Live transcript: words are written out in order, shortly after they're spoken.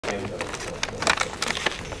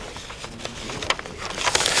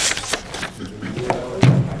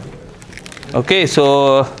Okay,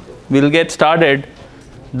 so we'll get started.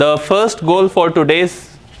 The first goal for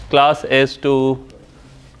today's class is to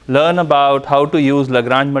learn about how to use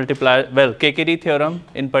Lagrange multiplier, well, KKT theorem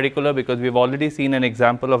in particular, because we've already seen an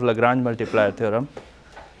example of Lagrange multiplier theorem.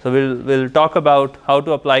 So we'll talk about how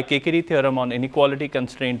to apply KKT theorem on inequality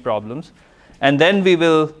constraint problems, and then we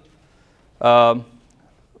will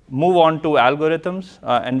move on to algorithms,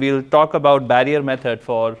 and we'll talk about barrier method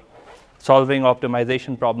for solving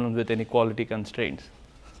optimization problems with inequality constraints.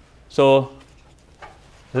 So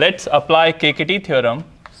let's apply KKT theorem.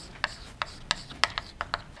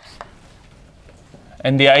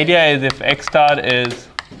 And the idea is if X star is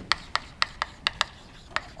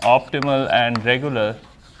optimal and regular,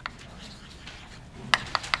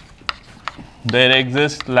 there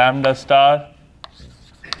exists lambda star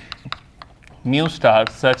mu star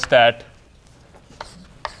such that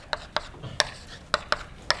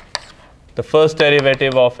the first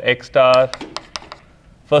derivative of X star,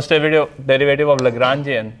 first derivative of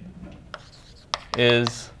Lagrangian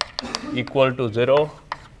is equal to 0,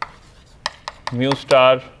 mu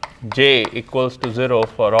star j equals to 0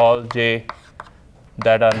 for all j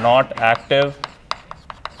that are not active.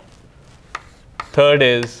 Third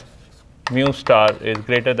is mu star is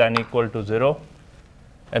greater than or equal to 0.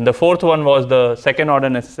 And the fourth one was the second order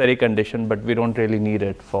necessary condition, but we don't really need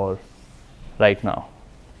it for right now.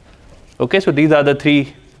 Okay, so these are the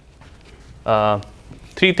three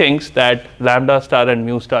things that lambda star and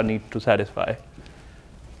mu star need to satisfy.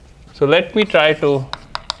 So let me try to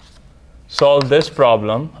solve this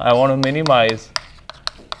problem. I want to minimize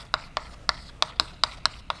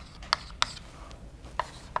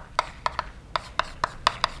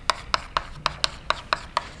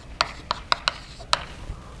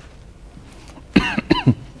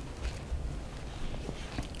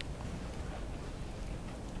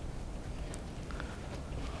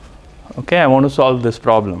okay, I want to solve this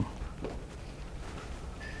problem.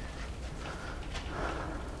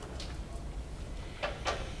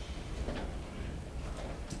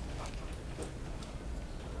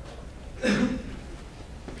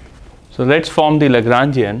 So let's form the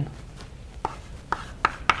Lagrangian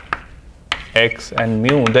x and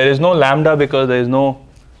mu. There is no lambda because there is no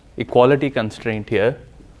equality constraint here.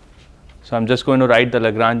 So I'm just going to write the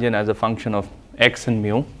Lagrangian as a function of x and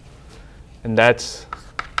mu, and that's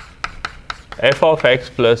f of x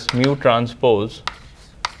plus mu transpose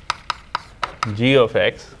g of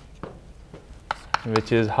x,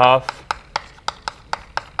 which is half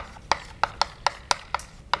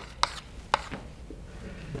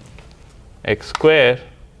x square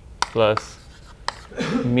plus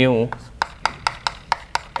mu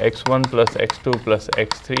x1 plus x2 plus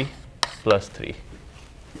x3 plus 3.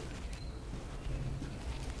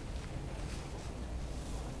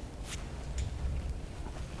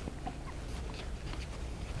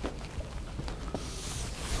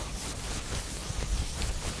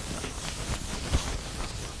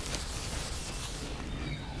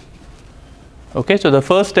 Okay, so the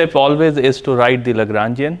first step always is to write the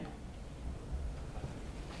Lagrangian.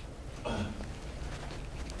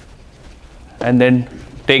 And then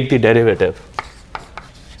take the derivative.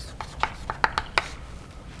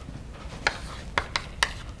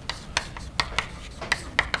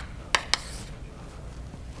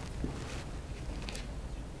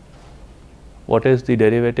 What is the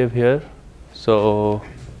derivative here? So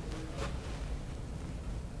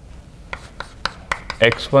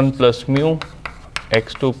x1 plus mu,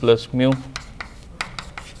 x2 plus mu,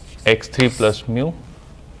 x3 plus mu.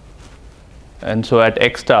 And so at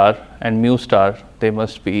x star and mu star, they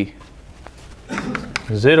must be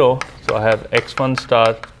 0. So I have x1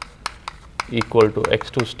 star equal to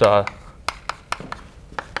x2 star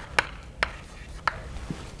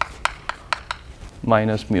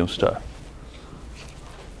minus mu star.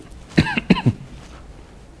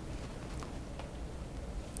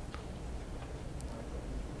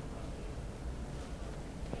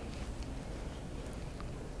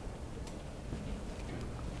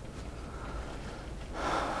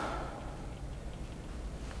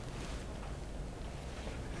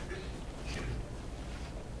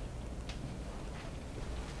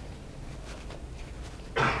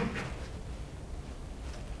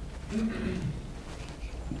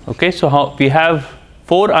 Okay, so we have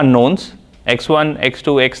 4 unknowns, x1,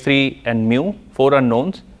 x2, x3 and mu, 4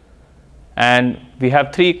 unknowns, and we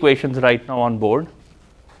have 3 equations right now on board.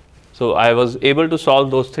 So I was able to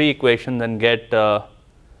solve those 3 equations and get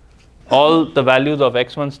all the values of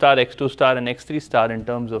x1 star, x2 star and x3 star in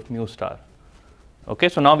terms of mu star. Okay,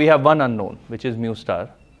 so now we have one unknown, which is mu star.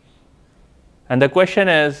 And the question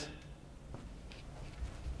is,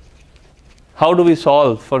 how do we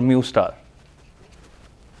solve for mu star?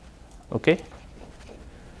 Okay.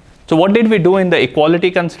 So what did we do in the equality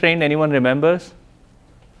constraint? Anyone remembers?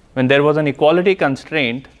 When there was an equality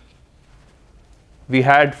constraint, we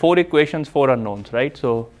had 4 equations, 4 unknowns, right?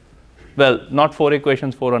 So, well, not 4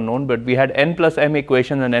 equations, 4 unknown, but we had n plus m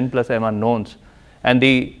equations and n plus m unknowns. And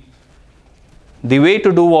the way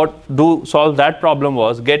to solve that problem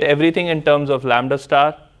was get everything in terms of lambda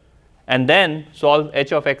star, and then solve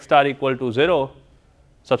h of x star equal to 0,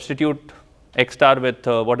 substitute x star with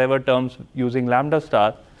whatever terms using lambda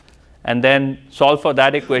star, and then solve for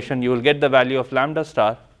that equation. You will get the value of lambda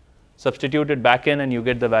star, substitute it back in, and you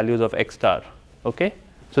get the values of x star. Okay?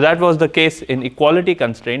 So that was the case in equality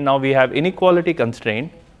constraint. Now we have inequality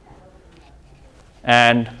constraint,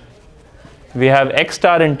 and we have x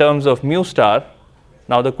star in terms of mu star.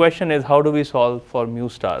 Now the question is, how do we solve for mu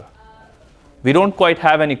star? We don't quite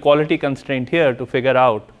have an equality constraint here to figure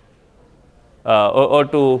out or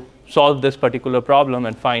to solve this particular problem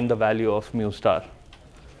and find the value of mu star.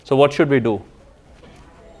 So what should we do?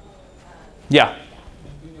 Yeah.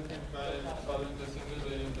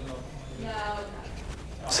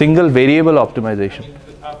 Single variable optimization.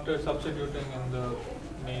 After substituting in the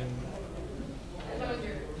main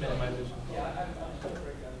minimization.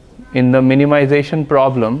 In the minimization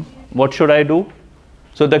problem, what should I do?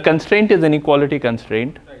 So the constraint is inequality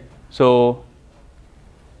constraint. Right. So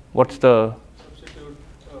what's the Substitute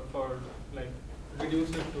for, like,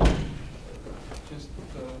 reduce it to just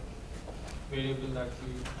the variable that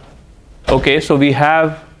we have. Okay, so we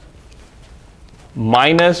have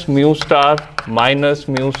minus mu star minus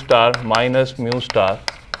mu star minus mu star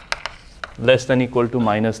less than equal to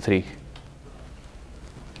minus 3.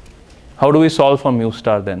 How do we solve for mu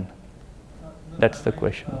star then? That's the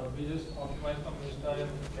question. We just optimize for mu star and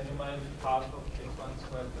minimize half of x1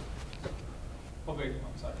 squared. Oh wait, no,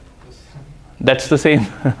 sorry. That's the same.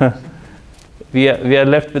 we are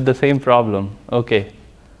left with the same problem. Okay.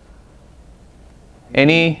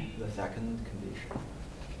 Any? The second condition.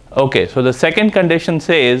 Okay, so the second condition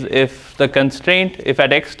says if the constraint, if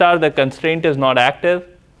at x star the constraint is not active,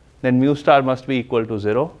 then mu star must be equal to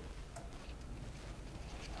 0.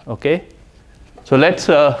 Okay. So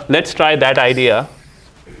let's try that idea.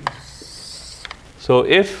 So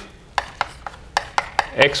if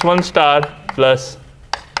x1 star plus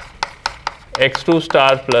x2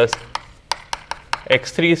 star plus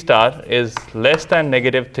x3 star is less than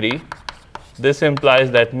 -3, this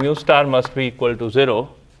implies that mu star must be equal to 0.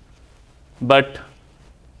 But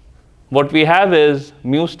what we have is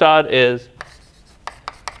mu star is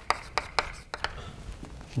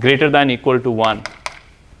greater than equal to 1.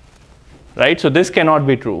 Right? So this cannot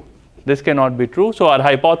be true. This cannot be true. So our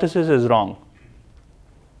hypothesis is wrong.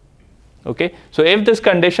 Okay? So if this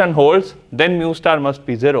condition holds, then mu star must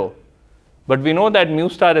be 0. But we know that mu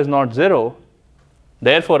star is not 0.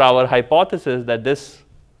 Therefore, our hypothesis that this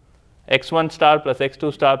x1 star plus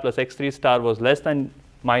x2 star plus x3 star was less than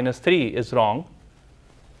 -3 is wrong.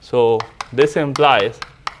 So this implies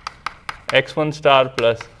x1 star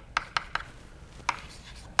plus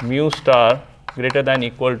mu star greater than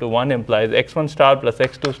equal to 1 implies x1 star plus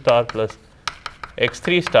x2 star plus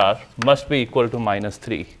x3 star must be equal to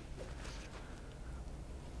 -3.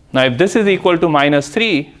 Now if this is equal to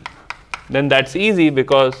 -3, then that's easy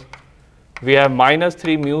because we have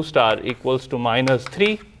 -3 mu star equals to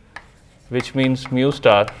 -3, which means mu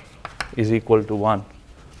star is equal to 1.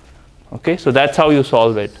 Okay, so that's how you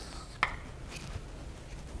solve it.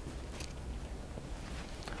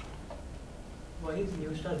 Why is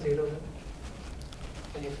mu star 0 then?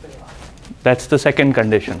 Can you explain? That's the second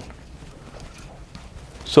condition.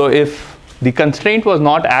 So if the constraint was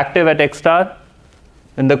not active at x star,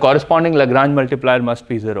 then the corresponding Lagrange multiplier must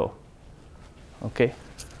be 0. Okay.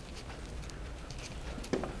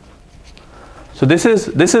 So this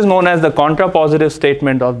is known as the contrapositive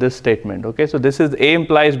statement of this statement. Okay, so this is A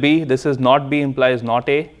implies B, this is not B implies not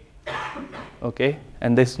A. Okay,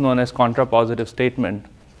 and this is known as contrapositive statement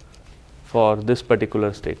for this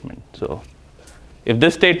particular statement. So if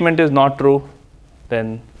this statement is not true,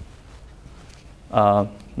 then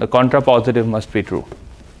the contrapositive must be true.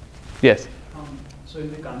 Yes? So in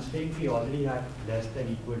the constraint we already had less than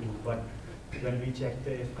equal to, but when we check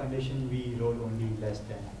the if condition we wrote only less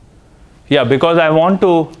than. Yeah, because I want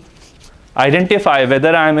to identify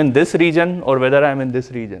whether I am in this region or whether I am in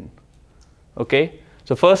this region. Okay?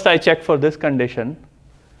 So first I check for this condition,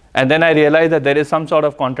 and then I realize that there is some sort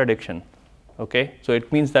of contradiction. Okay? So it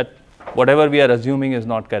means that whatever we are assuming is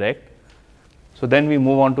not correct. So then we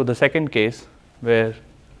move on to the second case where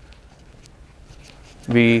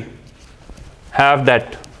we have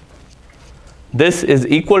that this is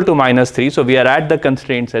equal to -3, so we are at the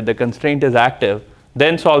constraint set, the constraint is active,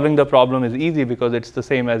 then solving the problem is easy because it's the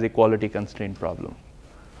same as equality constraint problem.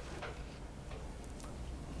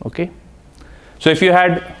 Okay? So if you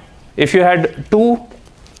had two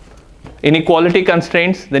inequality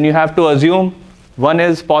constraints, then you have to assume one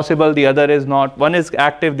is possible, the other is not. One is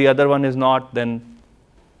active, the other one is not. Then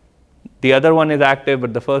the other one is active,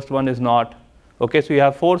 but the first one is not. Okay, so you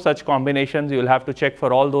have 4 such combinations. You will have to check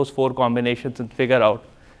for all those 4 combinations and figure out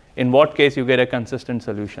in what case you get a consistent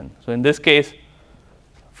solution. So in this case,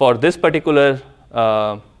 for this particular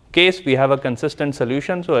case, we have a consistent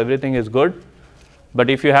solution, so everything is good. But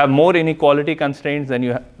if you have more inequality constraints, then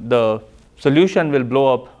the solution will blow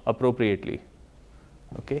up appropriately.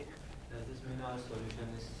 Okay. Does this mean our solution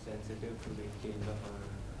is sensitive to the change of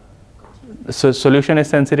our constraints? So solution is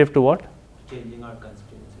sensitive to what? Changing our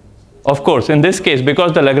constraints. Of course, in this case,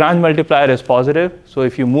 because the Lagrange multiplier is positive, so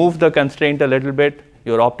if you move the constraint a little bit,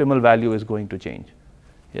 your optimal value is going to change.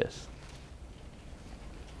 Yes.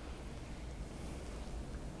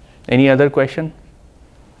 Any other question?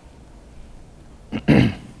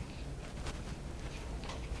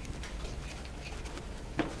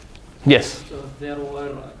 Yes. So if there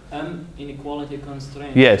were m inequality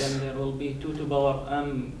constraints, yes, then there will be 2 to the power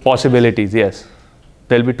m possibilities. Yes,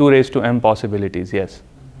 there will be 2 raised to m possibilities. Yes.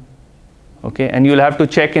 Okay, and you'll have to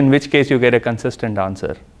check in which case you get a consistent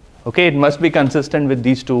answer. Okay, it must be consistent with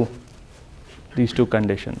these two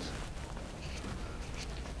conditions.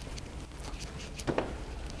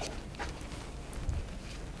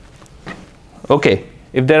 Okay,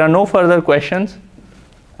 if there are no further questions,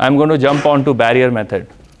 I'm going to jump on to barrier method.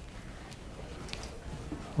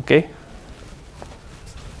 Okay.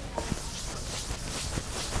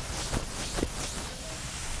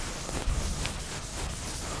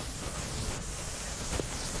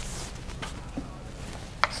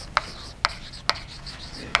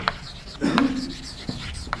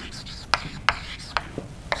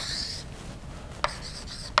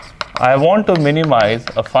 I want to minimize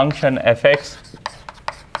a function fx,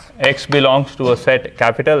 x belongs to a set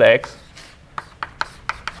capital X,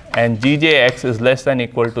 and gjx is less than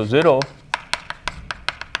equal to 0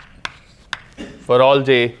 for all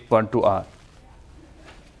j 1 to r.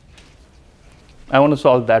 I want to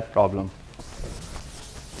solve that problem.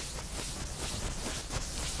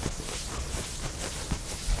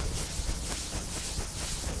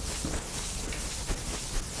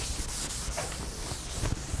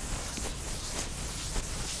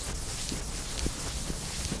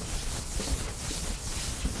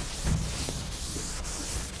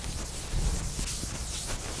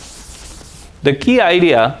 The key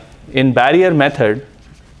idea in barrier method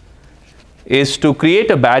is to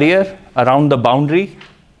create a barrier around the boundary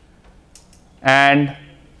and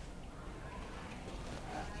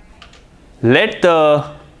let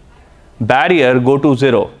the barrier go to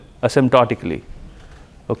 0 asymptotically.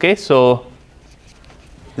 Okay, so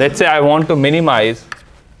let's say I want to minimize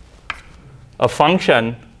a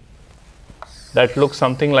function that looks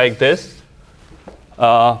something like this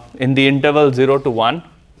in the interval 0 to 1.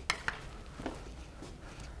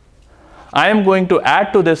 I am going to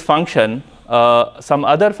add to this function some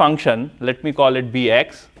other function, let me call it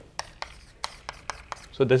bx.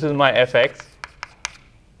 So this is my fx.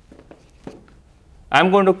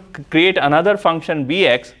 I'm going to create another function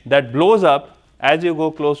bx that blows up as you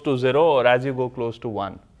go close to 0 or as you go close to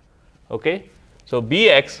 1. Okay? So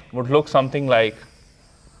bx would look something like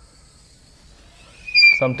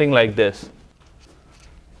this.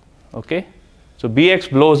 Okay? So bx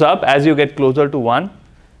blows up as you get closer to 1.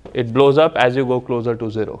 It blows up as you go closer to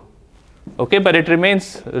 0. Okay, but it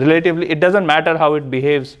remains relatively, it doesn't matter how it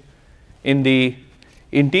behaves in the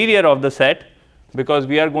interior of the set because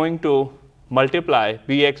we are going to multiply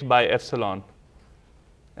bx by epsilon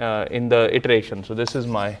in the iteration. So this is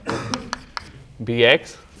my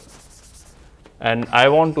bx, and I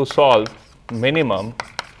want to solve minimum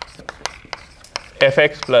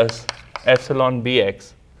fx plus epsilon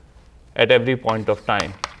bx at every point of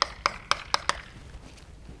time.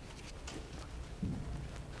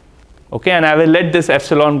 Okay, and I will let this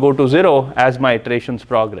epsilon go to 0 as my iterations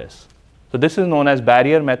progress. So this is known as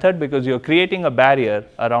barrier method because you're creating a barrier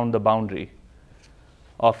around the boundary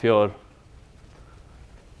of your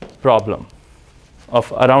problem,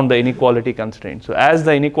 around the inequality constraint. So as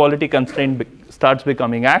the inequality constraint starts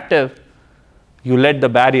becoming active, you let the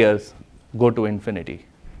barriers go to infinity.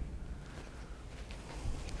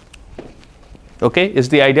 Okay, is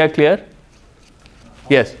the idea clear?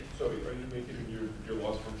 Yes?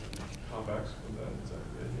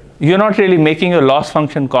 You're not really making your loss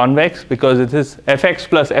function convex because it is fx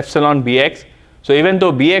plus epsilon bx, So even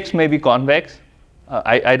though Bx may be convex,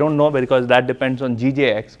 I don't know because that depends on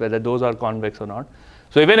Gjx, whether those are convex or not.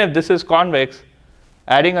 So even if this is convex,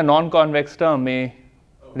 adding a non-convex term may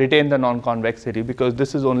retain the non-convexity because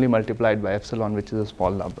this is only multiplied by epsilon, which is a small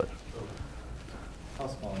number. How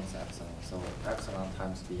small is epsilon? So epsilon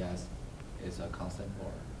times Bs is a constant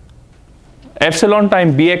or? Epsilon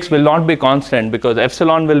times Bx will not be constant because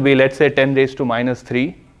epsilon will be, let's say, 10 raised to minus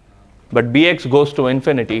 3, but Bx goes to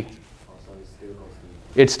infinity. So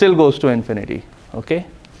it Still goes to infinity, okay?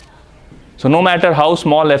 So no matter how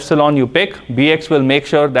small epsilon you pick, Bx will make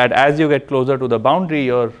sure that as you get closer to the boundary,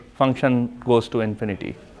 your function goes to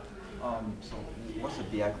infinity. So what's the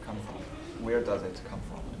Bx come from? Where does it come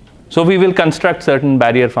from? So we will construct certain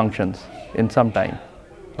barrier functions in some time.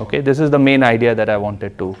 Okay, this is the main idea that I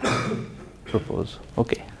wanted to propose.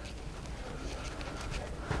 Okay.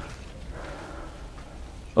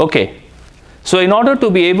 Okay. So in order to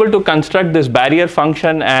be able to construct this barrier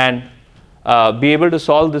function and be able to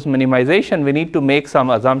solve this minimization, we need to make some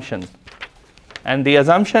assumption. And the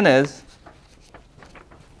assumption is,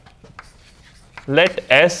 let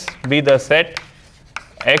S be the set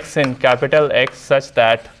X in capital X such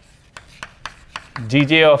that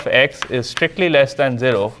Gj of X is strictly less than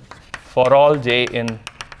 0 for all j in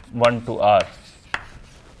 1 to R.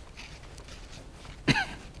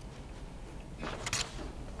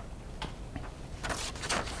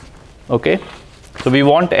 Okay, so we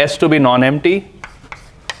want S to be non-empty.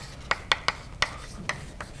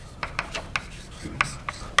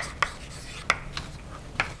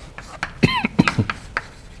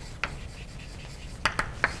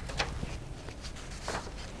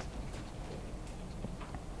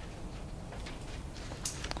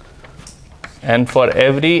 And for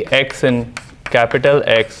every x in capital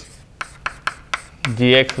X,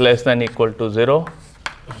 gx less than equal to 0,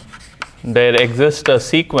 there exists a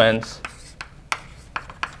sequence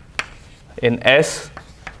in S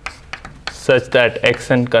such that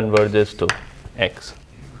xn converges to x.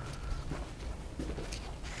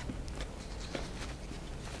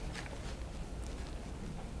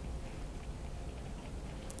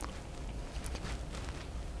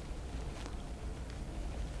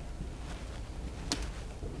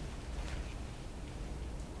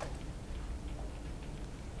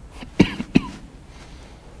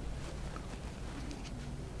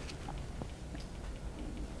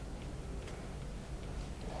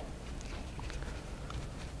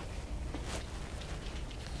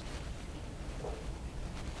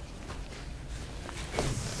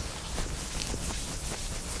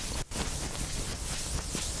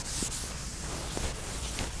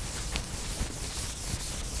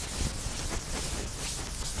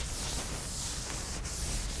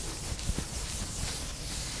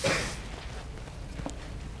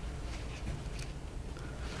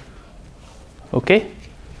 Okay,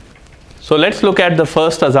 so let's look at the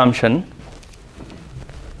first assumption.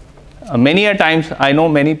 Many a times, I know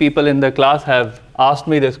many people in the class have asked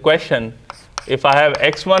me this question: if I have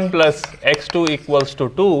x1 plus x2 equals to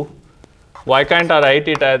 2, why can't I write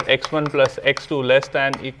it as x1 plus x2 less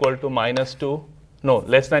than equal to minus 2? No,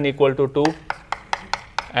 less than equal to 2,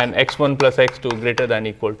 and x1 plus x2 greater than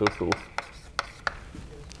equal to 2.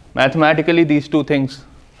 Mathematically, these two things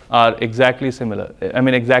are exactly similar, I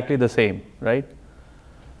mean exactly the same, right?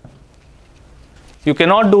 You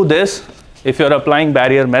cannot do this if you're applying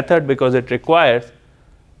barrier method because it requires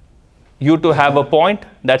you to have a point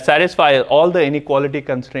that satisfies all the inequality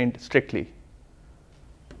constraints strictly.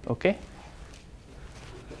 Okay?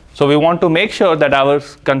 So we want to make sure that our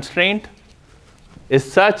constraint is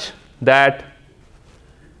such that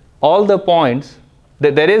all the points,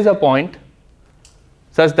 that there is a point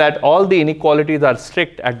such that all the inequalities are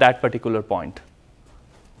strict at that particular point.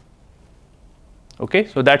 Okay,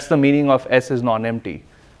 so that's the meaning of S is non-empty.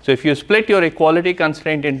 So if you split your equality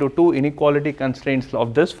constraint into two inequality constraints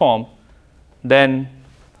of this form, then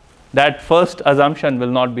that first assumption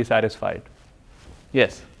will not be satisfied.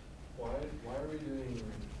 Yes? Why are we doing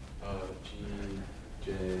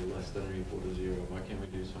Gj less than or equal to 0? Why can't we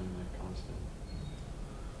do something like constant?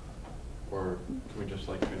 Or can we just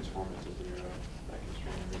like transform it to 0? That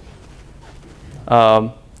constraint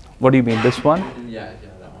everything? What do you mean, this one? Yeah,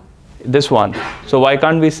 that one. This one. So why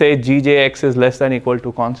can't we say Gjx is less than equal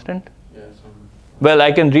to constant? Yeah, Well,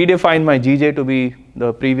 I can redefine my Gj to be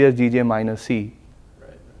the previous Gj minus C.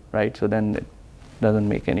 Right? So then it doesn't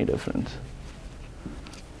make any difference.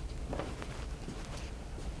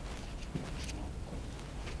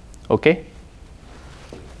 Okay?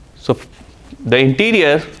 So the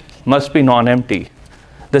interior must be non-empty.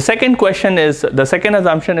 The second question is, the second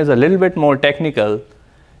assumption is a little bit more technical.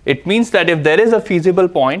 It means that if there is a feasible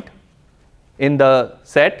point in the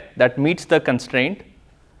set that meets the constraint,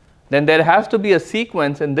 then there has to be a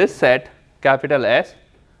sequence in this set, capital S,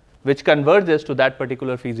 which converges to that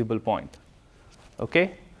particular feasible point.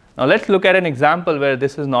 Okay? Now let's look at an example where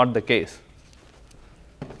this is not the case.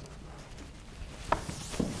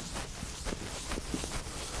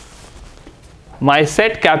 My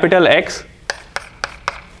set capital X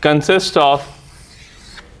consists of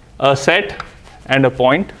a set and a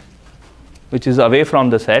point which is away from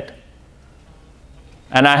the set,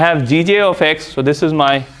 and I have Gj of x, so this is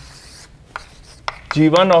my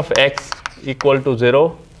G1 of x equal to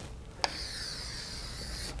 0.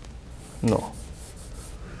 No.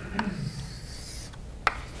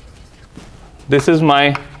 This is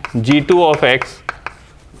my G2 of x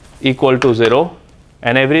equal to 0,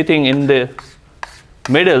 and everything in the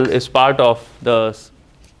middle is part of the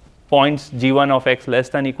points G1 of x less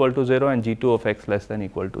than equal to 0 and G2 of x less than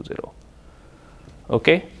equal to 0.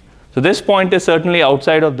 Okay? So this point is certainly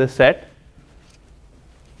outside of this set,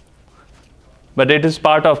 but it is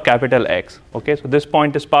part of capital X. Okay? So this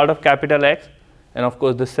point is part of capital X, and of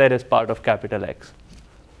course this set is part of capital X.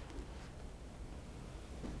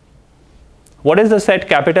 What is the set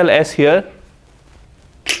capital S here?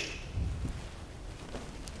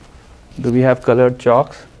 Do we have colored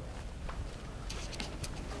chalks?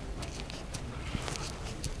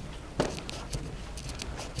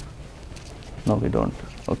 No, we don't.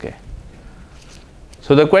 Okay.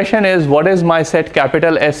 So the question is, what is my set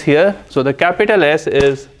capital S here? So the capital S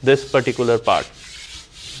is this particular part.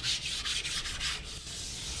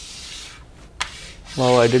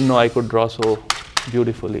 Wow, I didn't know I could draw so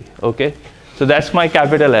beautifully. Okay. So that's my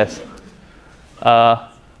capital S.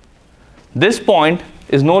 This point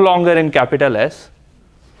is no longer in capital S,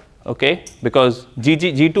 okay, because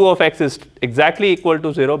G2 of x is exactly equal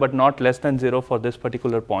to 0 but not less than 0 for this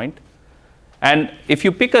particular point. And if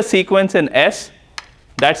you pick a sequence in S,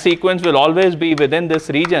 that sequence will always be within this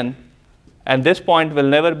region, and this point will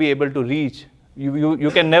never be able to reach.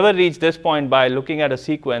 You can never reach this point by looking at a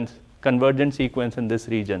sequence, convergent sequence in this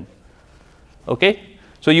region. Okay?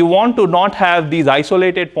 So you want to not have these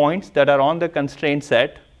isolated points that are on the constraint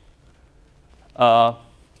set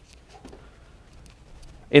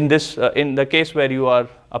in the case where you are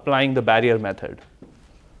applying the barrier method.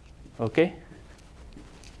 Okay?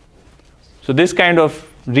 So this kind of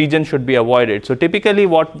region should be avoided. So typically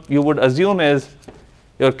what you would assume is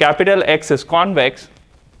your capital X is convex.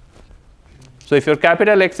 So if your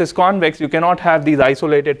capital X is convex, you cannot have these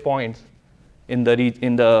isolated points in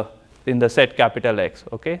the set capital X.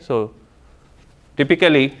 Okay? So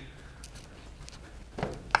typically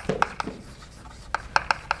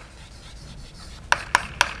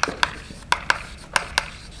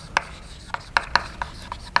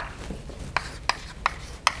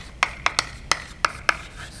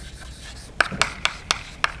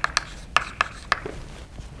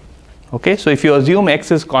okay, so if you assume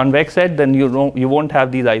X is convex set, then you won't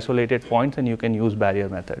have these isolated points and you can use barrier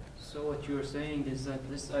method. So what you're saying is that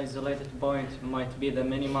this isolated point might be the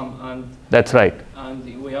minimum, and that's right.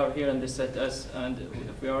 And we are here in the set S, and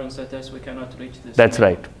if we are in set S, we cannot reach this. That's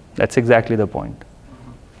minimum. right. That's exactly the point.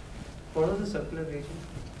 What is the circular region?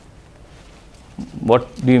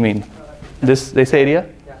 What do you mean? This area?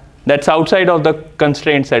 Yeah. That's outside of the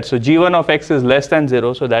constraint set. So G1 of x is less than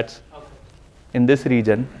 0, so that's in this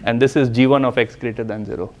region, and this is G1 of x greater than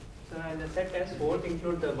 0. So in the set S won't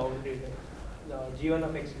include the boundary, right? The G1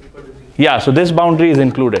 of x is equal to 0. Yeah, so this boundary is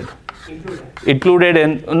included. Included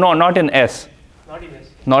in, no, not in S. Not in S.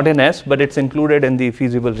 Not in S, but it's included in the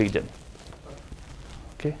feasible region.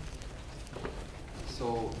 Okay.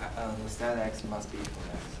 So the set X must be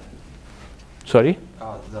convex. Sorry?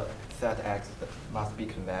 The set X must be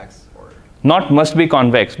convex, or? Not must be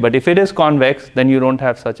convex, but if it is convex, then you don't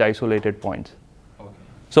have such isolated points. Okay.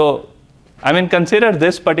 So, I mean, consider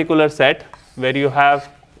this particular set where you have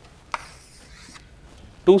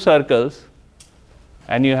two circles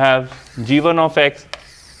and you have G1 of x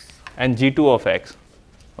and G2 of x.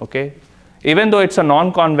 Okay? Even though it's a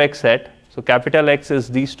non-convex set, so capital X is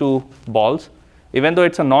these two balls, even though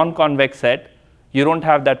it's a non-convex set, you don't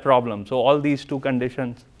have that problem. So all these two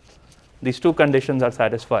conditions are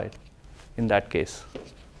satisfied in that case.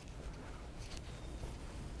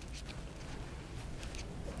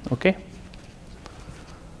 Okay?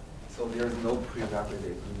 So there's no prerequisite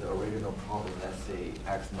in the original problem, let's say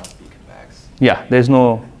X must be convex. Yeah, there's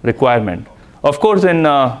no requirement. Of course, in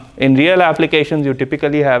real applications, you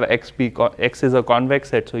typically have X is a convex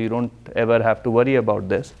set, so you don't ever have to worry about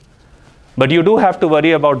this. But you do have to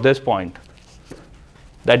worry about this point,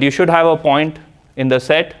 that you should have a point in the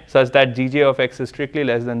set such that Gj of x is strictly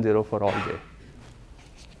less than 0 for all j.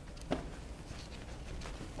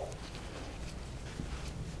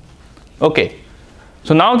 Okay,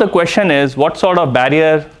 so now the question is, what sort of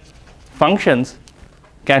barrier functions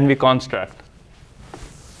can we construct?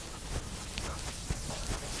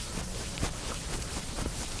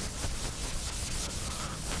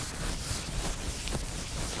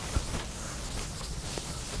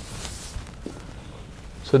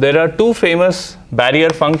 So there are two famous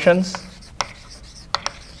barrier functions.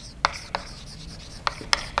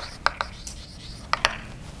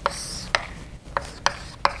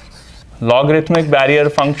 Logarithmic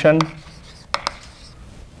barrier function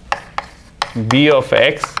b of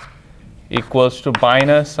x equals to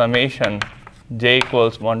minus summation j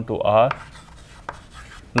equals 1 to r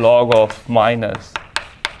log of minus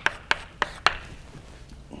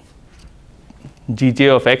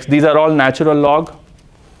gj of x. These are all natural log.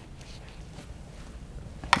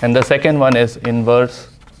 And the second one is inverse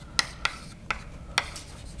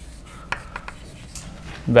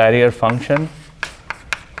barrier function.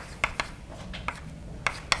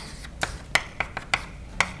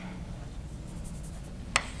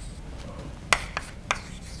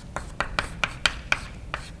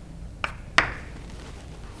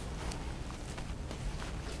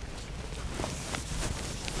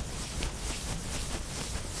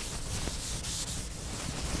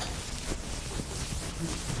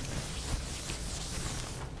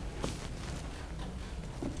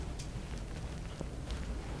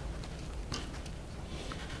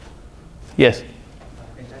 Yes.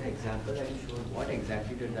 In that example that you showed, what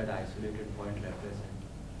exactly did that isolated point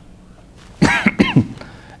represent?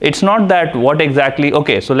 It's not that what exactly,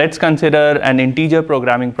 okay, so let's consider an integer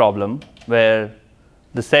programming problem where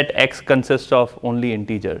the set x consists of only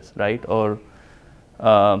integers, right? Or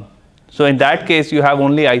so in that case, you have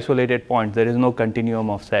only isolated points. There is no continuum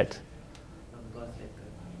of sets. Because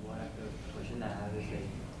what the question I have is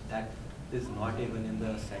that is not even in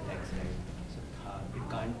the set x, right? So it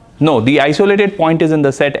can't. No, the isolated point is in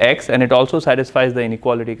the set x, and it also satisfies the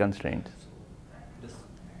inequality constraints.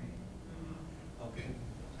 Okay.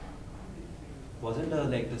 Wasn't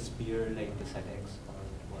the sphere like the set x, or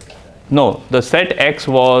was that? No, the set x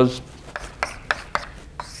was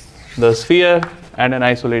the sphere and an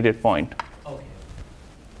isolated point. Okay.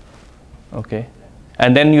 Okay,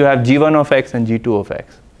 and then you have g1 of x and g2 of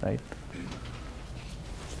x, right?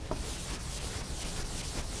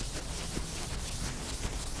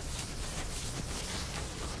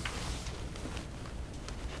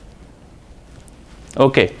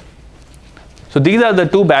 Okay, so these are the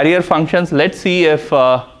two barrier functions. Let's see if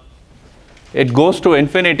it goes to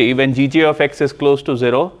infinity when gj of x is close to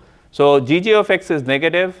 0. So gj of x is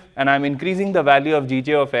negative, and I'm increasing the value of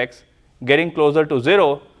gj of x, getting closer to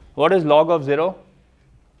 0. What is log of 0?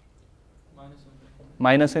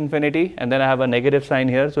 Minus infinity, and then I have a negative sign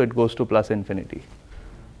here, so it goes to plus infinity.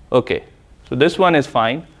 Okay, so this one is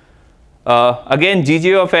fine. Again,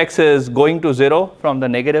 gj of x is going to 0 from the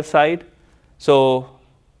negative side. So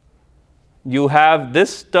you have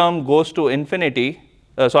this term goes to infinity,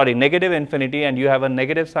 negative infinity, and you have a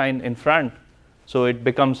negative sign in front, so it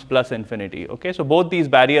becomes plus infinity. Okay, so both these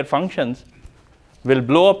barrier functions will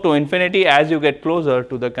blow up to infinity as you get closer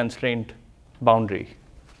to the constraint boundary.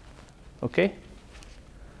 Okay.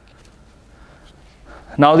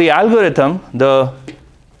 Now the algorithm, the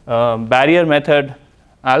barrier method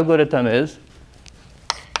algorithm is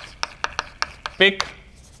pick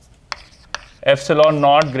epsilon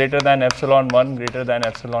naught greater than epsilon 1 greater than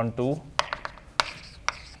epsilon 2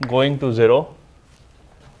 going to 0.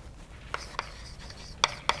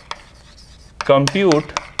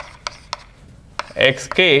 Compute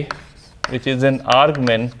xk, which is an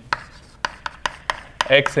argmin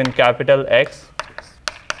x in capital X,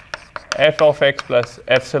 f of x plus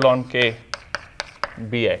epsilon k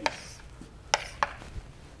bx.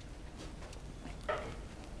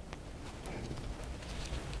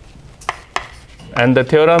 And the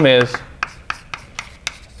theorem is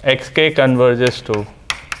xk converges to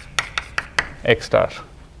x star.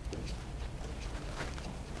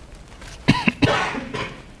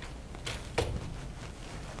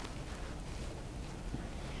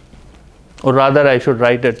 Or rather, I should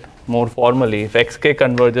write it more formally. If xk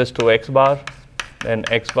converges to x bar, then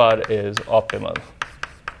x bar is optimal.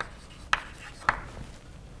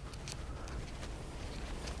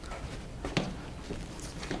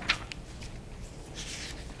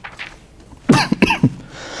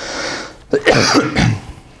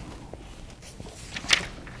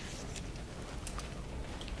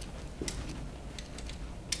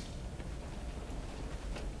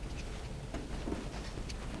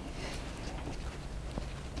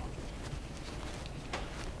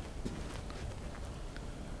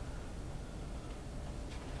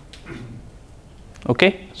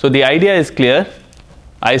 Okay, so the idea is clear.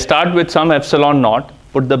 I start with some epsilon naught,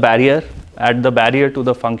 put the barrier, add the barrier to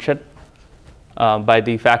the function by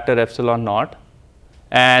the factor epsilon naught,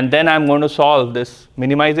 and then I'm going to solve this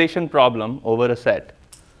minimization problem over a set.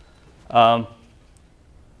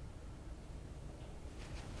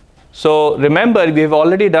 So remember, we've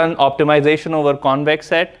already done optimization over convex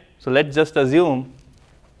set. So let's just assume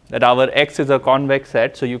that our X is a convex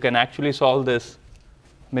set. So you can actually solve this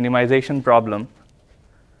minimization problem.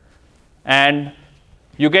 And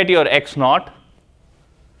you get your X naught.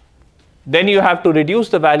 Then you have to reduce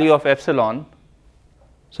the value of epsilon.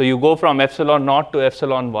 So you go from epsilon naught to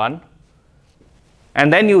epsilon 1.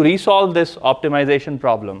 And then you resolve this optimization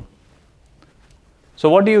problem. So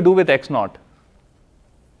what do you do with X naught?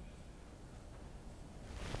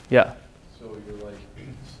 Yeah. So you're like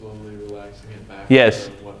slowly relaxing it back Yes.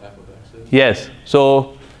 to what f of x is? Yes.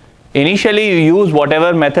 So initially you use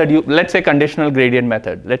whatever method you, let's say conditional gradient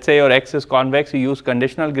method. Let's say your X is convex, you use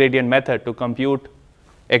conditional gradient method to compute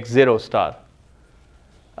x0 star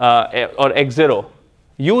or x0.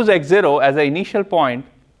 Use x0 as an initial point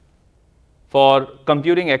for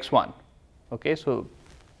computing x1. Okay, so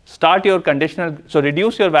start your conditional, so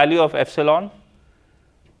reduce your value of epsilon.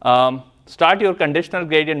 Start your conditional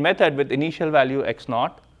gradient method with initial value x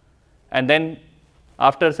naught, and then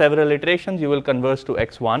after several iterations you will converge to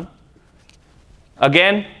x1.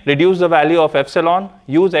 Again, reduce the value of epsilon,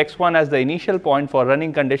 use x1 as the initial point for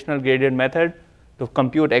running conditional gradient method to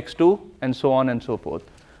compute x2, and so on and so forth.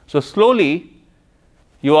 So slowly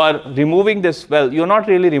you are removing this, well, you're not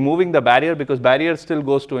really removing the barrier because barrier still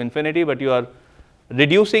goes to infinity, but you are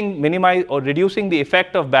reducing, reducing the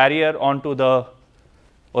effect of barrier onto the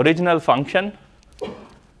original function,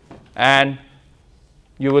 and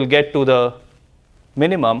you will get to the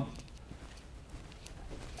minimum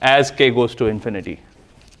as k goes to infinity.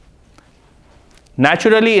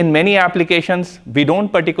 Naturally, in many applications, we don't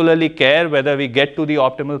particularly care whether we get to the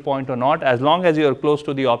optimal point or not. As long as you are close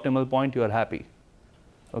to the optimal point, you are happy.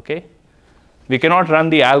 Okay? We cannot run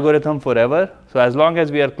the algorithm forever. So as long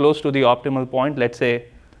as we are close to the optimal point, let's say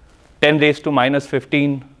 10 raised to minus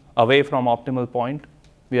 15 away from optimal point,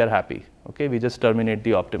 we are happy. Okay? We just terminate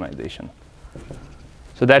the optimization.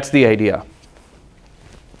 So that's the idea.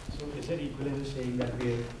 So is it equivalent to saying that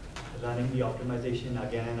we're running the optimization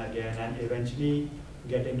again and again and eventually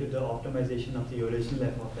getting to the optimization of the original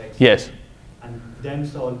f of x? Yes. And then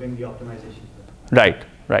solving the optimization? Right,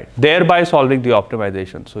 right. Thereby solving the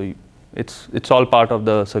optimization. So it's all part of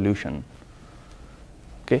the solution.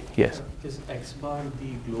 Okay, yes. Is x bar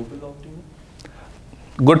the global optimum?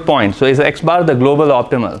 Good point. So is x bar the global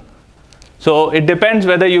optimal? So it depends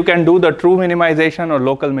whether you can do the true minimization or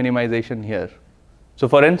local minimization here. So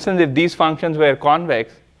for instance, if these functions were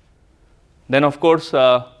convex, then of course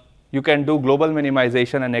you can do global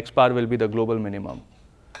minimization and x bar will be the global minimum.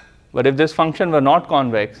 But if this function were not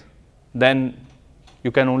convex, then you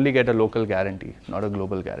can only get a local guarantee, not a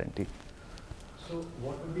global guarantee. So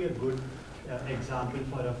what would be a good example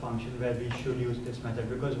for a function where we should use this method?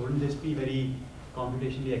 Because wouldn't this be very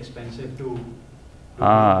computationally expensive to do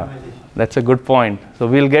optimization? That's a good point. So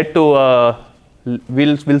we'll get to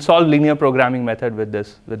we'll solve linear programming method with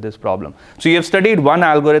this problem. So you have studied one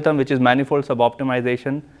algorithm which is manifold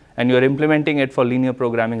suboptimization, and you are implementing it for linear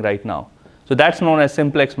programming right now. So that's known as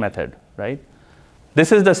simplex method, right?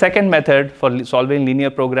 This is the second method for solving linear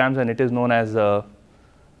programs, and it is known as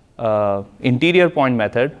interior point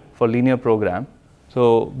method for linear program.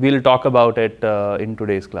 So we'll talk about it in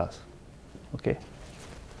today's class. Okay.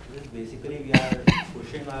 Basically, we are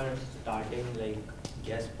pushing our starting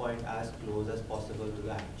guess point as close as possible to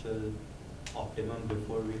the actual optimum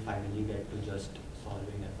before we finally get to just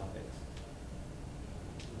solving f of x.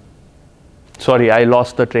 Sorry, I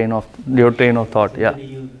lost the your train of thought. Yeah.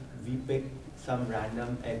 We pick some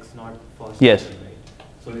random x naught first. Yes. Right?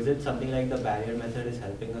 So is it something like the barrier method is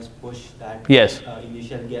helping us push that Yes.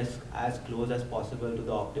 Initial guess as close as possible to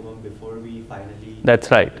the optimum before we finally That's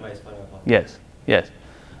right. optimize for f of x? Yes, yes.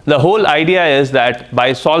 The whole idea is that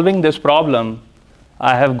by solving this problem,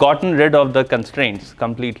 I have gotten rid of the constraints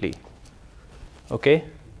completely. Okay?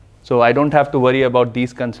 So I don't have to worry about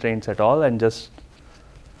these constraints at all and just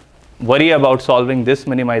worry about solving this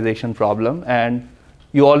minimization problem. And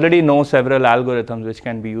you already know several algorithms which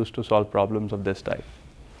can be used to solve problems of this type.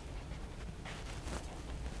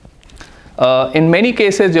 In many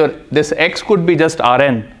cases, this x could be just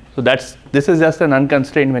Rn. So this is just an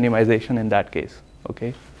unconstrained minimization in that case.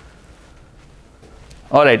 Okay.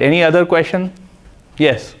 All right. Any other question?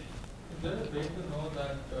 Yes. Is there a way to know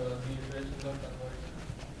that the iterations are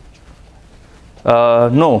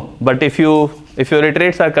converging? No, but if If your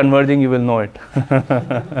iterates are converging, you will know it.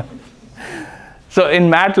 So in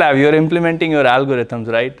MATLAB, you're implementing your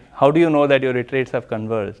algorithms, right? How do you know that your iterates have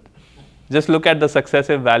converged? Just look at the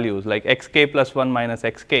successive values, like xk plus 1 minus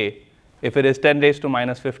xk. If it is 10 raised to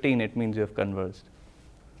minus 15, it means you have converged.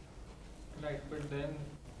 Right, but then...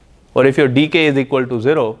 Or if your dk is equal to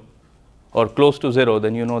 0 or close to 0,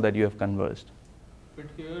 then you know that you have converged. But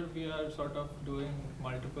here we are sort of doing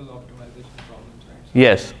multiple optimization problems, right?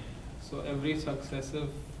 Yes. So every successive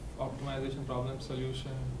optimization problem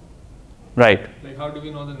solution, Right. like how do we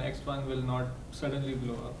know the next one will not suddenly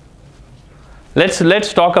blow up?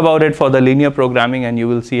 Let's talk about it for the linear programming, and you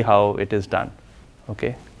will see how it is done.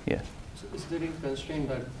 Okay. Yes. So is there a constraint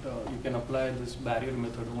that you can apply this barrier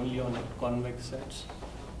method only on convex sets?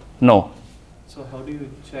 No. So how do you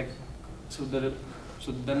check? So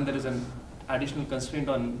then there is an additional constraint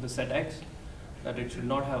on the set X that it should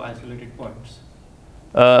not have isolated points.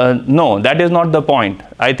 No, that is not the point.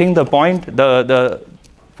 I think the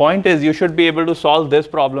point is you should be able to solve this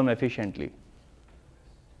problem efficiently.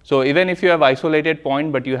 So even if you have isolated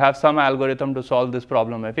point, but you have some algorithm to solve this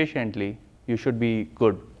problem efficiently, you should be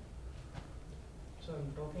good. So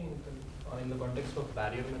I'm talking in the context of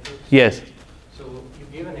barrier methods. Yes. So you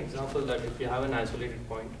gave an example that if you have an isolated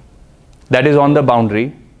point. That is on the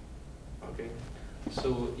boundary. Okay.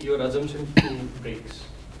 So your assumption 2 breaks.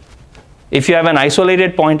 If you have an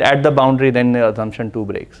isolated point at the boundary, then the assumption 2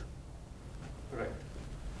 breaks. Right.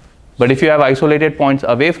 But if you have isolated points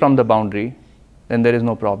away from the boundary, then there is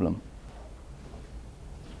no problem.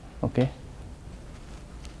 Okay?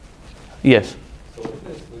 Yes? So if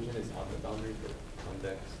the solution is on the boundary for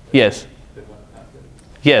convex, Yes. then what happens?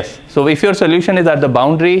 Yes. So if your solution is at the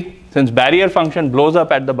boundary, since barrier function blows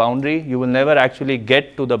up at the boundary, you will never actually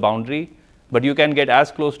get to the boundary, but you can get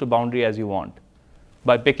as close to boundary as you want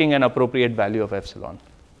by picking an appropriate value of epsilon.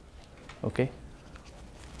 Okay?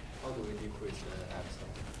 How do we decrease the epsilon?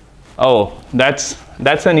 Oh, that's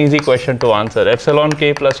an easy question to answer. Epsilon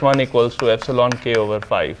k plus 1 equals to epsilon k over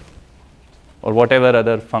 5, or whatever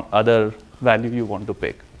other value you want to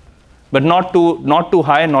pick, but not too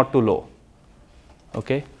high, not too low.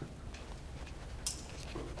 Okay.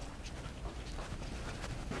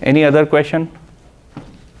 Any other question?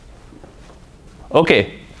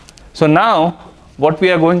 Okay. So now what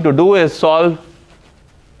we are going to do is solve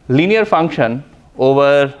linear function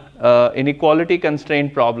over inequality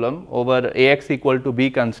constraint problem over ax equal to b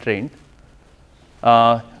constraint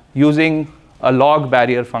using a log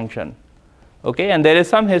barrier function. Okay, and there is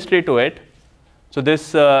some history to it. So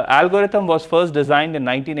this algorithm was first designed in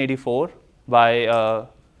 1984 by a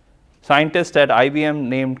scientist at IBM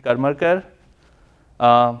named Karmarkar.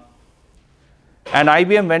 And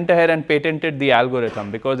IBM went ahead and patented the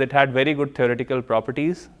algorithm because it had very good theoretical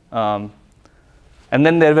properties. And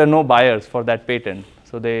then there were no buyers for that patent.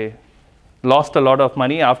 So they lost a lot of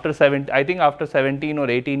money. After 17 or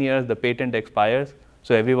 18 years, the patent expires,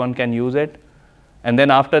 so everyone can use it. And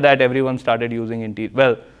then after that, everyone started using interior.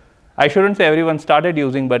 Well, I shouldn't say everyone started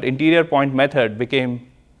using, but interior point method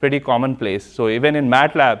became pretty commonplace. So even in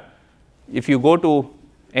MATLAB, if you go to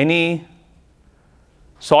any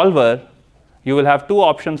solver, you will have two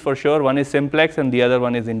options for sure. One is simplex and the other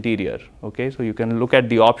one is interior. Okay, so you can look at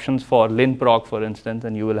the options for linproc, for instance,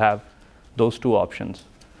 and you will have those two options.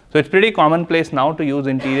 So it's pretty commonplace now to use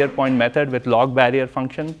interior point method with log barrier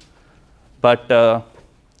function. But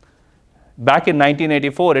back in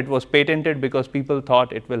 1984, it was patented because people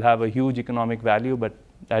thought it will have a huge economic value, but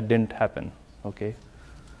that didn't happen, okay,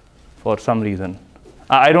 for some reason.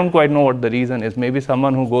 I don't quite know what the reason is. Maybe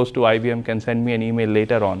someone who goes to IBM can send me an email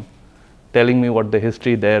later on telling me what the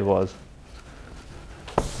history there was.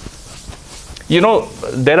 You know,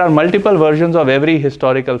 there are multiple versions of every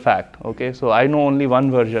historical fact, okay? So I know only one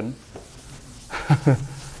version,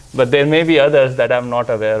 but there may be others that I'm not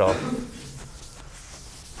aware of.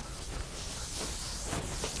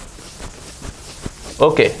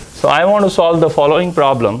 Okay, so I want to solve the following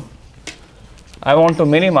problem. I want to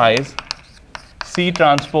minimize C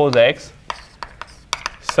transpose X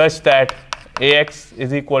such that Ax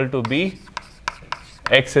is equal to B,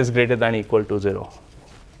 X is greater than or equal to 0.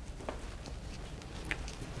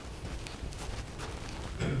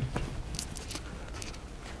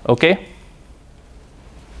 Okay.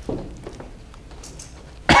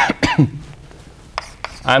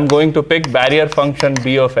 I'm going to pick barrier function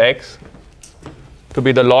B of X to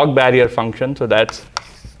be the log barrier function. So that's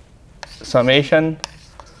summation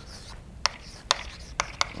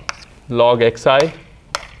log xi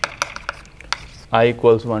I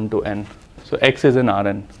equals 1 to n. So X is in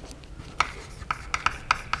Rn.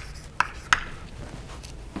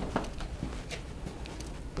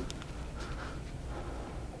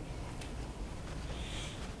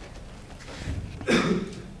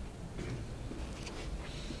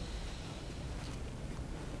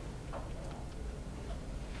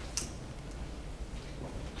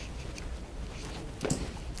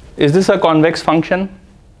 Is this a convex function?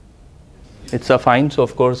 It's affine, so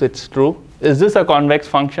of course it's true. Is this a convex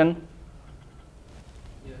function?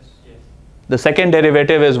 Yes. Yes. The second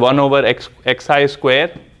derivative is 1 over xi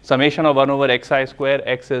square, summation of 1 over xi square,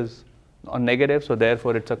 x is non-negative, so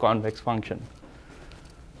therefore it's a convex function.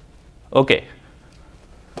 Okay.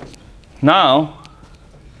 Now,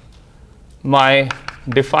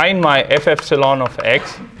 define my f epsilon of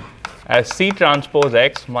x as C transpose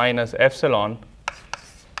x minus epsilon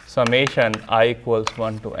summation I equals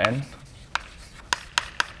 1 to n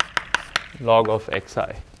log of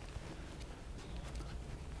xi.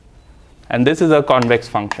 And this is a convex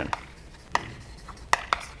function.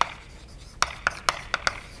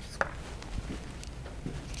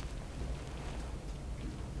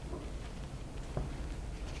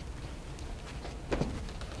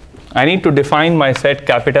 I need to define my set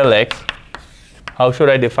capital X. How should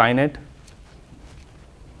I define it?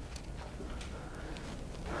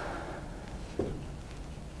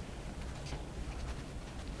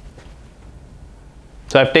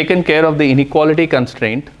 So I've taken care of the inequality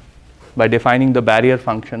constraint by defining the barrier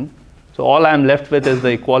function. So all I'm left with is the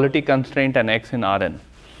equality constraint and x in Rn.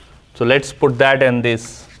 So let's put that in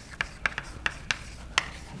this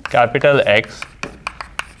capital X.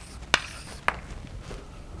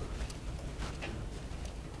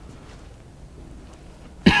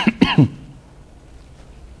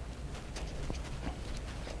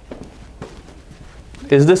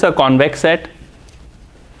 Is this a convex set?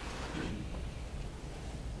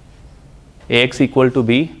 Ax equal to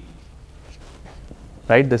b,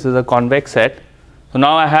 right? This is a convex set. So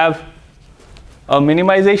now I have a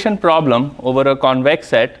minimization problem over a convex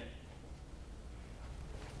set.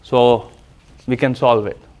 So we can solve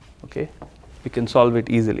it, okay? We can solve it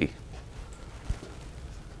easily.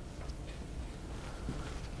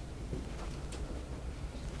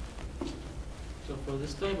 So for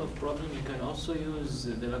this type of problem, you can also use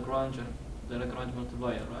the Lagrange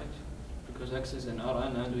multiplier, right? Because x is in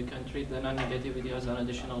Rn, and we can treat the non-negativity as an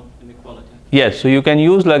additional inequality. Yes, so you can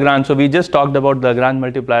use Lagrange. So we just talked about the Lagrange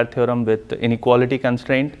multiplier theorem with the inequality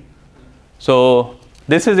constraint. So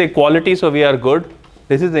this is equality, so we are good.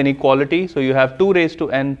 This is inequality, so you have 2 raised to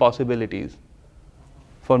n possibilities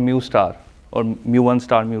for mu star or mu1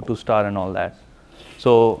 star, mu2 star and all that.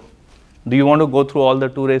 So do you want to go through all the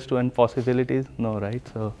 2 raised to n possibilities? No, right?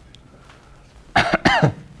 So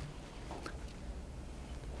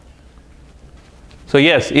so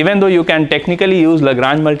yes, even though you can technically use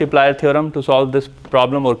Lagrange multiplier theorem to solve this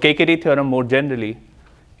problem, or KKT theorem more generally,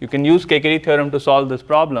 you can use KKT theorem to solve this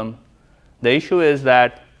problem. The issue is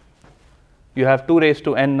that you have 2 raised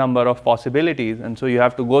to n number of possibilities, and so you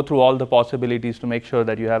have to go through all the possibilities to make sure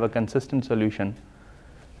that you have a consistent solution.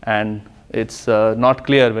 And it's not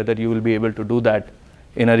clear whether you will be able to do that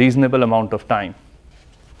in a reasonable amount of time.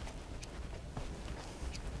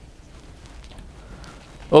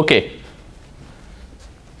 Okay.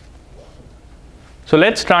 So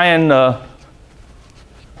let's try and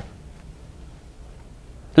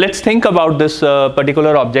let's think about this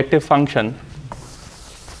particular objective function.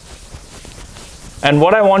 And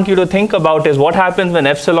what I want you to think about is what happens when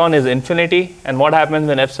epsilon is infinity and what happens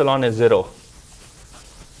when epsilon is 0.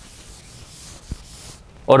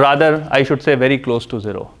 Or rather, I should say very close to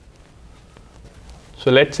 0.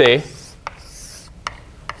 So let's say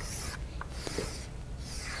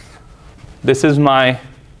this is my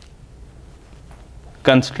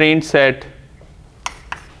constraint set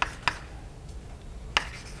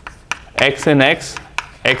x in x,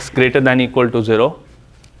 x greater than or equal to 0.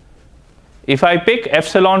 If I pick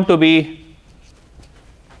epsilon to be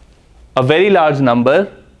a very large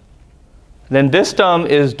number, then this term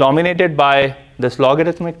is dominated by this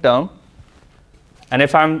logarithmic term. And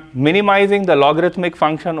if I'm minimizing the logarithmic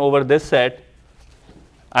function over this set,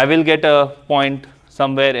 I will get a point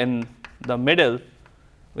somewhere in the middle,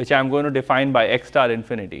 which I'm going to define by x star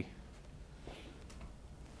infinity.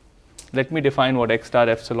 Let me define what x star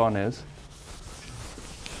epsilon is.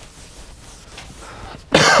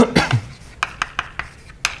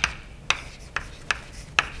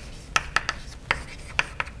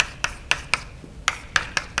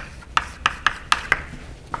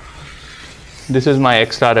 This is my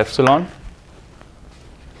x star epsilon.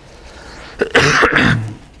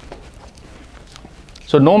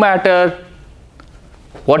 So no matter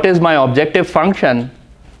what is my objective function,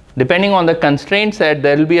 depending on the constraint set,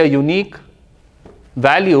 there will be a unique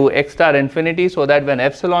value x star infinity, so that when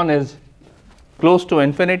epsilon is close to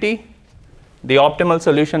infinity, the optimal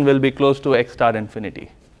solution will be close to x star infinity.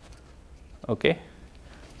 Okay.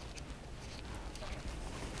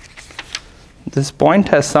 This point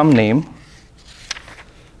has some name.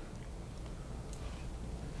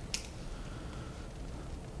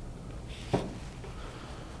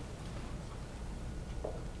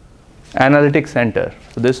 analytic center.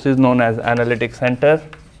 So this is known as analytic center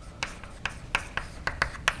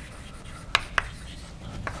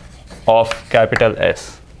of capital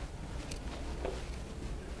S.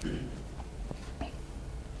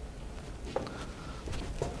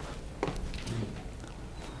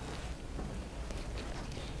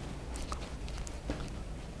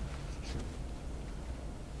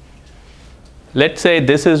 Let's say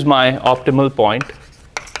this is my optimal point,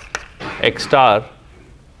 x star,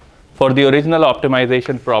 for the original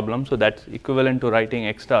optimization problem. So that's equivalent to writing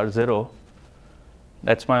x star 0.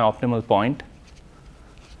 That's my optimal point.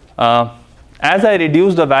 As I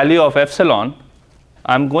reduce the value of epsilon,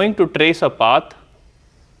 I'm going to trace a path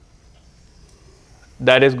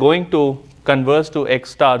that is going to converge to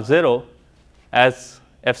x star 0 as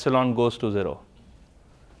epsilon goes to 0.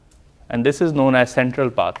 And this is known as central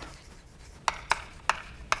path.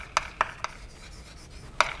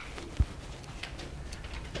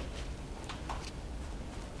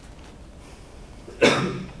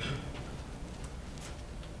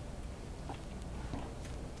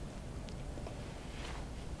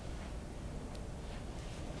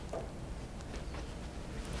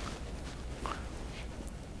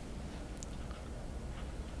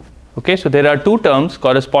 Okay, so there are two terms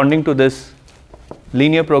corresponding to this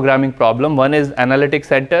linear programming problem. One is analytic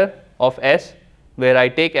center of S, where I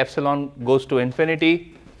take epsilon goes to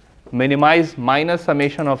infinity, minimize minus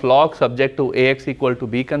summation of log subject to Ax equal to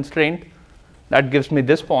b constraint. That gives me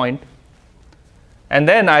this point. And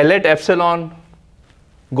then I let epsilon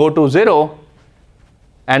go to 0,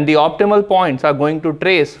 and the optimal points are going to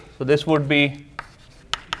trace. So this would be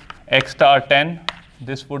x star 10,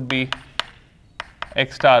 this would be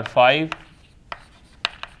x star 5,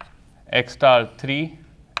 x star 3,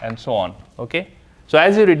 and so on. Okay? So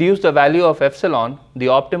as you reduce the value of epsilon, the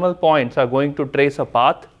optimal points are going to trace a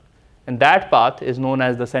path, and that path is known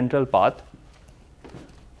as the central path.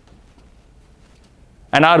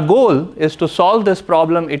 And our goal is to solve this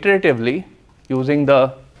problem iteratively using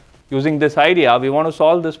this idea. We want to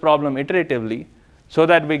solve this problem iteratively so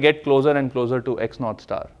that we get closer and closer to x naught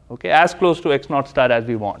star. Okay? As close to x naught star as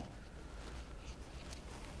we want.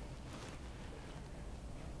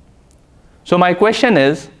 So my question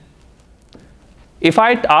is, if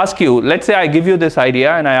I ask you, let's say I give you this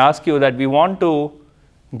idea and I ask you that we want to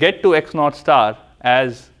get to x naught star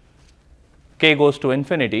as k goes to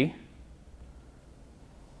infinity,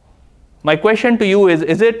 my question to you is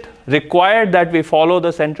it required that we follow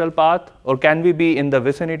the central path, or can we be in the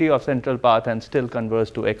vicinity of central path and still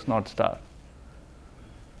converge to x naught star?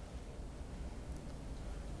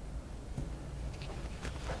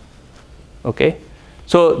 Okay?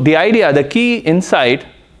 So the idea, the key insight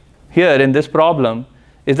here in this problem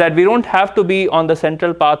is that we don't have to be on the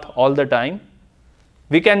central path all the time.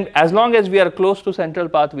 We can, as long as we are close to central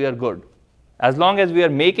path, we are good. As long as we are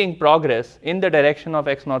making progress in the direction of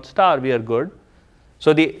x naught star, we are good.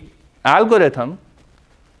 So the algorithm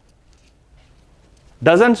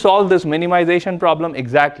doesn't solve this minimization problem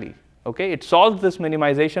exactly. Okay? It solves this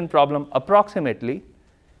minimization problem approximately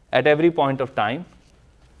at every point of time.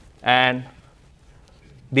 And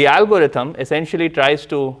the algorithm essentially tries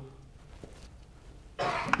to,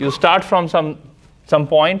 you start from some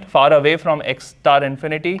point far away from x star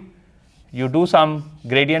infinity, you do some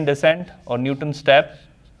gradient descent or Newton step,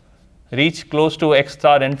 reach close to x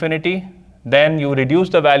star infinity, then you reduce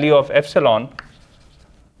the value of epsilon.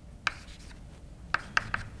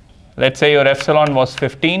 Let's say your epsilon was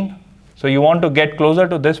 15, so you want to get closer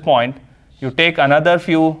to this point, you take another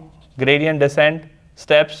few gradient descent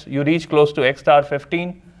steps, you reach close to x star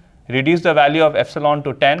 15, reduce the value of epsilon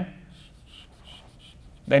to 10,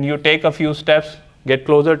 then you take a few steps, get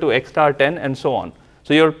closer to x star 10, and so on.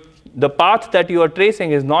 So the path that you are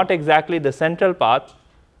tracing is not exactly the central path,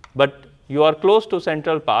 but you are close to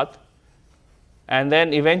central path, and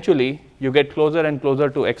then eventually you get closer and closer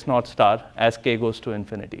to x naught star as k goes to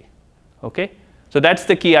infinity. Okay? So that's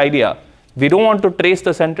the key idea. We don't want to trace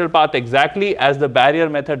the central path exactly as the barrier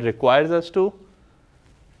method requires us to.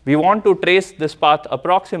 We want to trace this path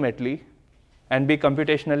approximately and be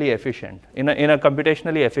computationally efficient, in a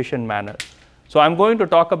computationally efficient manner. So I'm going to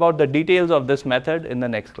talk about the details of this method in the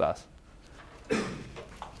next class.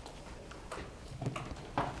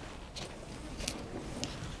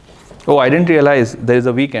 Oh, I didn't realize there is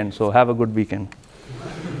a weekend, so have a good weekend.